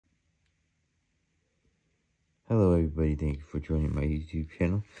Hello everybody, thank you for joining my YouTube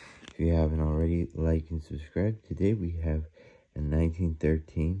channel. If you haven't already, like and subscribe. Today we have a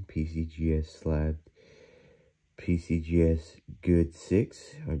 1913 PCGS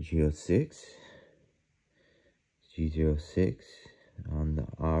G06 or G06. On the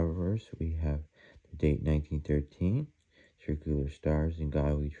obverse we have the date 1913, circular stars and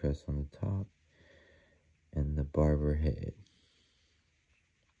God we trust on the top, and the Barber head.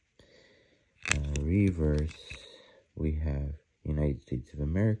 Reverse, we have United States of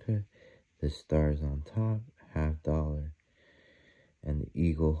America, the stars on top, $50, and the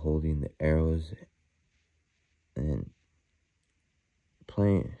eagle holding the arrows, and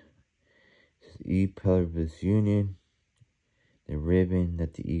playing E pluribus union, the ribbon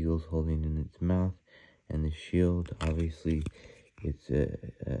that the eagle's holding in its mouth, and the shield. Obviously, it's a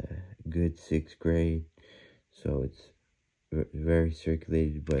good 6th grade, so it's very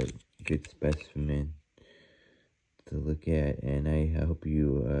circulated, but good specimen to look at. And I hope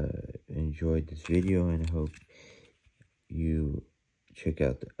you enjoyed this video, and I hope you check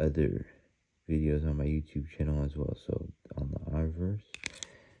out the other videos on my YouTube channel as well. So on the obverse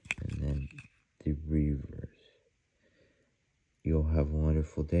and then the reverse. You'll have a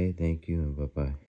wonderful day. Thank you, and bye-bye.